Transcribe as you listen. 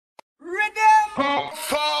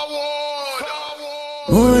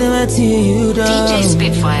Who never tell you down? DJ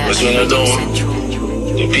Spitfaya. But when you're down,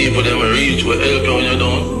 the people that will reach will help you when you're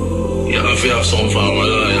down. You have to have some form of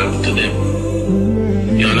loyalty to them.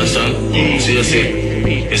 You understand? So you see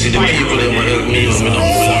the people that will help me when I'm down.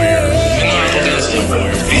 I'm not against them.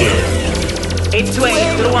 Fear. It's way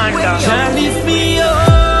to Rwanda. Can't lift me up.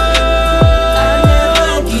 I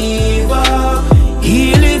never give up.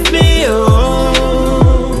 He lift me up.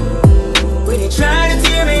 When he try to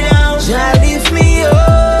tear me down, Jah lift me up.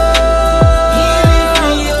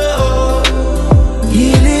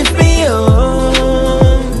 He lift me up.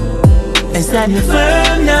 And standing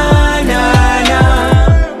firm, nah, nah,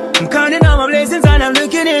 nah. I'm counting all my blessings and I'm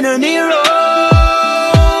looking in a mirror.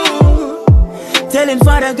 Telling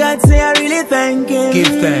Father God, say I really thank Him. Give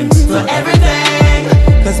thanks for everything.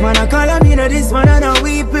 Cause when I call Him, you know this one, and I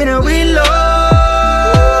weep and I will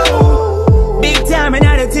low. Big time and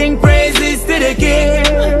I think praises to the King.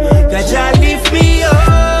 God, Jah lift me up.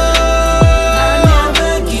 I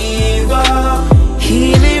never give up.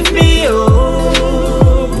 He lift me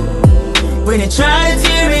up. When they try to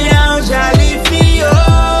tear me down, Jah lift me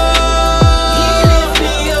up.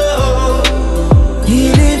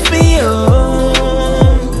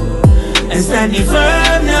 Standing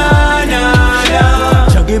firm, nah, nah, nah.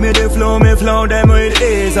 Just give me the flow, me flow them with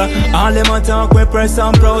ease. All them a talk, we press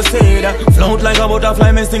and proceed. Float like a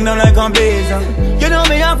butterfly, me sting them like a bees. You know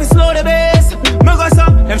me have to slow the bass. Me go so,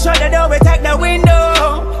 them shut the door, we take the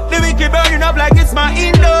window. The wicked burning up like it's my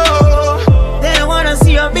Indo. They don't wanna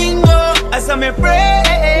see a bingo. I saw me pray.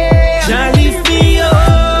 Jah lift me up.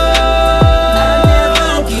 I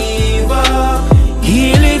never give up.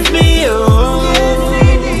 He lift me up.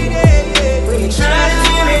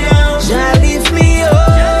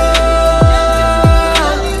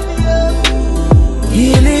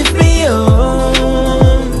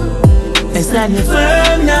 Standing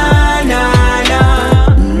firm, nah, nah,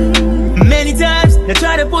 nah. Many times they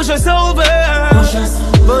try to push us over,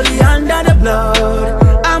 body under the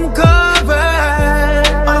blood. I'm covered.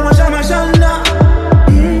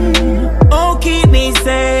 Oh, keep me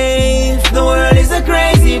safe. The world is a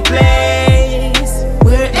crazy place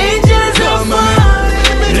where angels are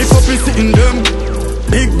falling. Lift up is sitting them.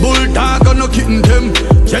 Big bull dog and no kitten them.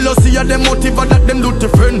 Jealousy of them motive that them do to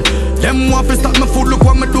friend. Them want to stop my food, look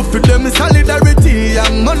what me do for them. Solidarity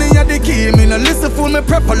and money are the key. Me no listen for me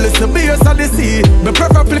prefer, listen bass of the sea. Me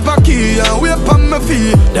prefer flip a key and wait on my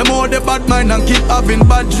feet. Them all the bad mind and keep having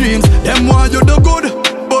bad dreams. Them want you do good,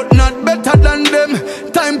 but not better than them.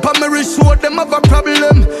 Time for me rich show them have a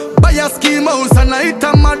problem. Buy a scheme house and I hit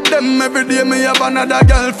them at them. Every day me have another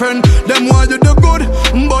girlfriend. Them want you do good,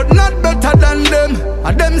 but not better than them.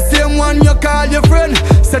 And them same one you call your friend.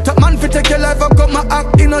 Set up man fi take your life up, come and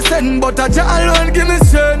act innocent. But a Jah alone give me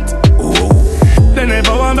strength. They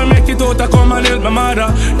never want to make it out, I come and help my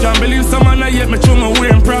mother. Can't believe someone I hate me through my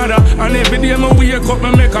wearing Prada. And every day me wake up,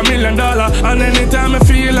 me make $1 million. And anytime I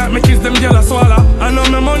feel like me kiss them jealous swallow. I know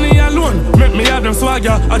my money alone, make me have them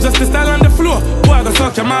swagger. I just style on the floor, boy I go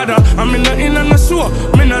suck your mother. I'm in the show,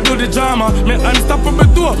 me not do the drama. Me unstoppable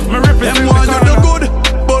door, me represent them the want you do good,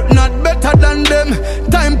 but not better than them.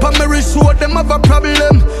 Time for me rich show them have a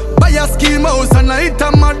problem. Buy a scheme house and I hit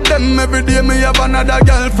them at them. Every day me have another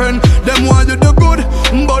girlfriend. Them want you do good,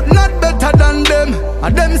 but not better than them.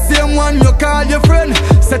 And them same one you call your friend.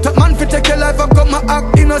 Set up man fi take your life up, come and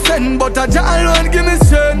act innocent. But a Jah alone give me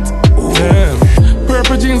strength. Damn.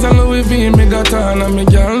 Purple jeans and Louis V me got on. And me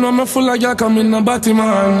girl know me full of yak, I'm in a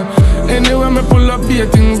Batman. Anyway me pull up here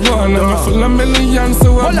things gone. And me full of millions,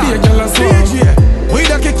 so I be a girl as well. We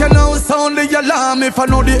da kick you now, sound the alarm. If I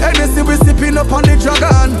know the Hennessy, we sipping up on the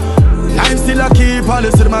dragon. I'm still a keep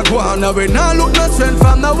policy to my guan. Now we now look no strength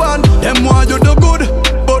from the one. Them want you do good,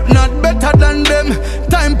 but not better than them.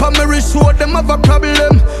 Time for me rich show them have a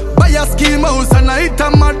problem. Buy a scheme house and I hit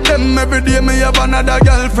them at them. Every day me have another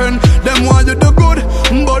girlfriend. Them want you do good,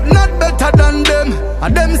 but not better than them.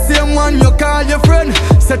 And them same one you call your friend.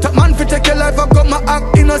 Set up man fi take your life up, come and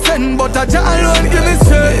act innocent. But a Jah alone give me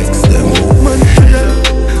strength.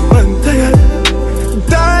 Man tired,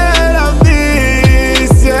 tired of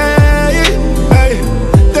this, yeah. Hey,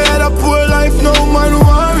 tired of poor life, no man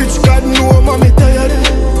want rich. God know mommy tired,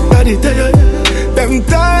 daddy tired. Them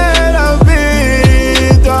tired of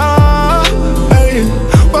it, hey.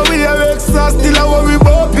 But we are extra, still I worry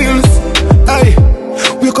about bills. Hey,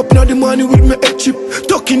 wake up in the morning with my head chip.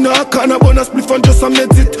 Talking a can, a bonus spliff and just a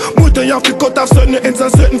medit. More than you have to cut off certain ends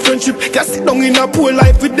and certain friendship. Can't sit down in a poor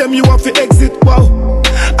life with them, you have to exit, wow.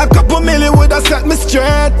 A couple million would have set me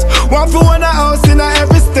straight. One for one a house in a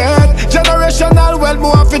every state. Generational wealth,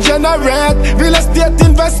 more for generate. Real estate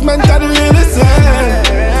investment, that really sad.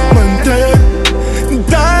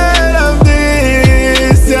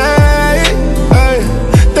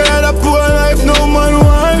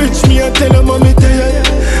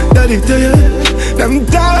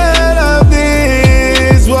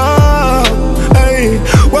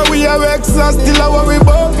 and still I worry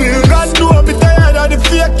about bills. God know me tired of the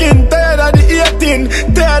faking, tired of the hating,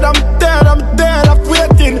 tired of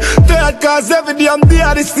waiting, tired cause every day I'm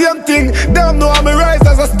there the same thing. Damn know I'm a rise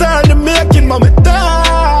as a star in the making, mama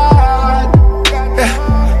tired.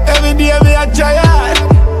 Every day me a try hard,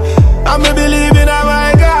 I'm a believing in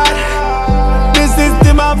my God. The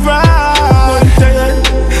system of fraud.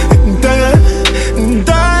 I'm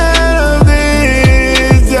tired of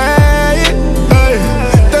this, yeah. Hey,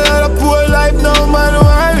 tired of poor life, no man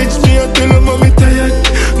want reach me until I'm mommy tired,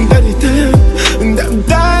 daddy tired, and I'm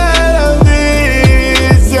tired of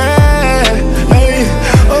this, yeah. Hey,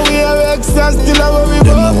 oh we have excess, still I worry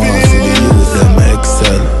about them. Them want to see the youth, them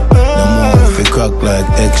excel. Them want to crack like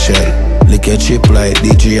eggshell. Lick your chip like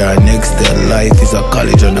DGR Nextel. Life is a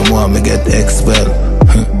college and them want me get expelled.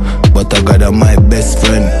 But I got my best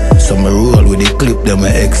friend, so me roll with the clip them I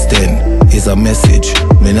extend. It's a message,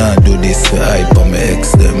 me not do this for hype on me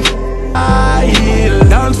ex them. I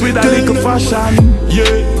dance with a little fashion,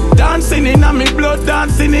 yeah. Dancing in a me blood,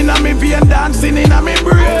 dancing in a me vein, dancing in a me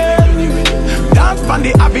brain. Dance on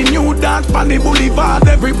the avenue, dance on the boulevard,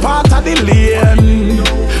 every part of the lane.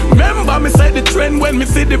 Remember me say the trend when me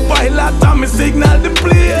see the pilot and me signal the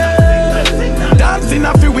plane. Dancing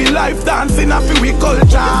a feel we life, dancing a feel we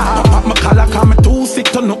culture. Pop my collar cause me too sick,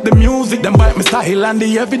 turn up the music. Them bite me style and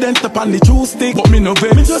the evidence upon the true stick. But me no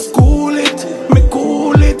vex, me just cool it, me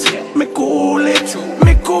cool it, me cool it,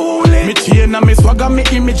 me cool it. Me chain and me swagger, me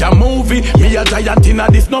image a movie. Me a giant in a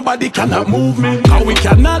this, nobody cannot move me. Cause we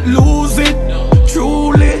cannot lose it,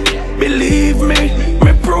 truly, believe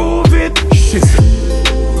me prove it. Shit.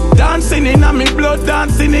 Dancing in a me blood,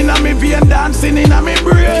 dancing in a me vein, dancing in a me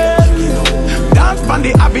brain. Dance on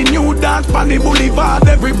the avenue, dance on the boulevard,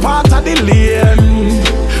 every part of the lane.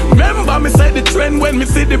 Remember me say the trend when me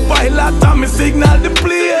see the pilot and me signal the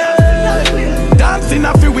plane. Dancing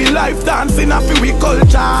a feel we life, dancing a feel we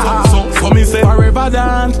culture. So me say forever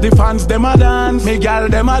dance, the fans them a dance. Me gal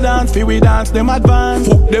them a dance, feel we dance them advance.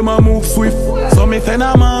 Fuck them a move swift, so me send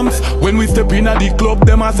a moms. When we step in at the club,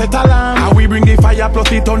 them a set alarm. And we bring the fire plus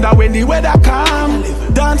the thunder when the weather calm.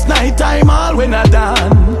 Dance night time all when I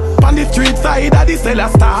dance. On the street side of the cellar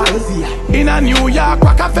stars. In a New York,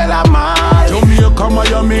 Rockefeller Mall. Jamaica,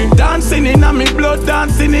 Miami. Dancing in a me blood,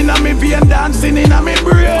 dancing in a me vein, dancing in a me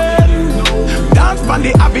brain. Dance on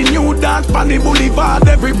the avenue, dance on the boulevard,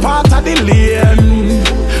 every part of the lane.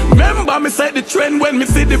 Remember me set the trend when me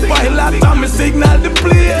see the pilot and me signal the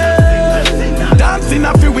plane. Dancing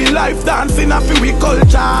a feel we life, dancing a feel we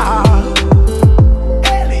culture.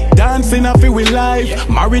 Dancing a feel we life,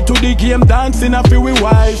 married to the game, dancing a feel we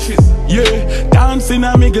wife. Yeah, dancing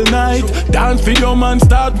a middle night, dance video man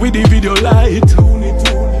start with the video light.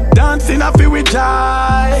 Dancing a feel we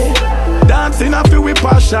joy, dancing a feel we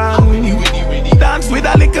passion. Dance with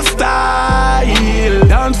a little style,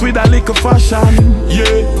 dance with a little fashion.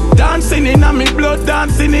 Yeah, dancing in a me blood,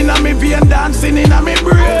 dancing in a me vein, dancing in a me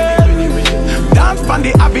brain. Dance on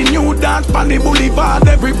the avenue, dance on the boulevard,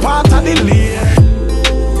 every part of the lane.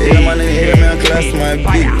 Yeah man, in here me a class my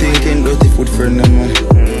big thinking dirty food friend them man.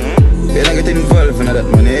 You don't get involved in that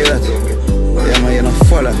man, you hear that? Yeah man, you don't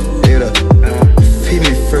follow, you hear that? Feel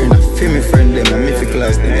me friend them, and me fi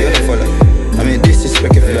class them, you don't follow. I mean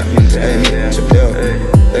disrespect you for that man, hey me, chop you out.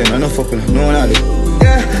 Hey man, no fuck with no one of it.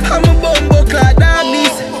 Yeah, I'm a bumbo clad dog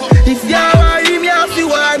this. If you want him, you have to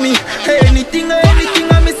want me. Hey, anything I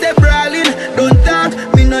me say brawling. Don't talk,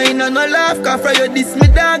 me no in no laugh. Cause for you this me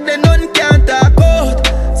dog, then none can talk out.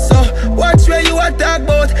 Watch where you a talk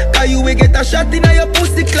about. Cause you will get a shot in your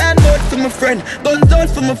pussy clan boat for my friend, guns out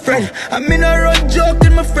for my friend. I mean I run joke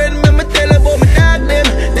with my friend. Me tell about me dog them.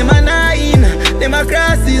 Them a nine, them a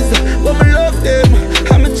crosses. But me love them.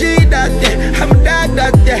 I'm a G that yeah, I'm a dog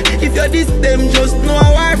that yeah. If you diss them, just know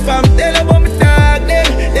a war fam. Tell about me dog them.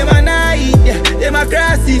 Them a nine, yeah, them a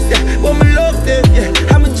crosses yeah. But me love them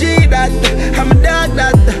yeah. I'm a G that yeah, I'm a dog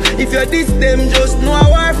that if you diss them, just know a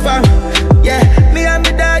war fam. Yeah, me and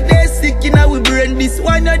me dog they sick in our brain. This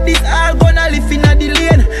one or this all gonna live in the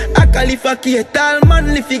lane. I call if a tall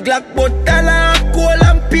man lift a Glock, but tall and cold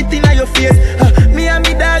and pit in your face. Me and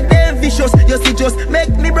me dog they vicious. You see just make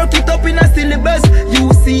me broke it up in a syllabus.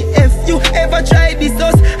 You see if you ever try this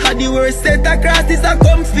us, how the worst set across is a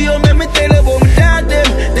come for you. Me tell you about me dog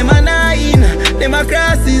them a nine, them a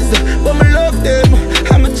crosses, but me love them.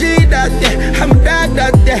 I'm a G that yeah, I'm a dog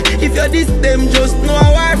that yeah. If you diss them, just know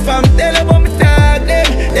a war fam. Tell you about me dog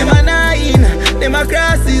them a nine, them a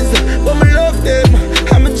crosses, but me love them.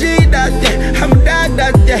 I'm a G that yeah, I'm a dog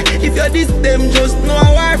that yeah. If you diss them, just know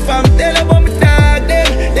a war fam. Tell you about me dog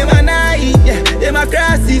them a nine, yeah, them a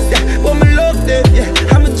crosses, yeah, but me love them yeah.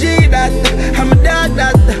 I'm a G that, I'm a dog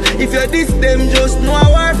that. If you say this, them just know a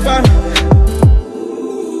war for.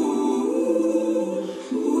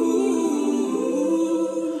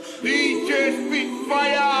 DJ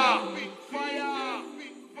Spitfaya.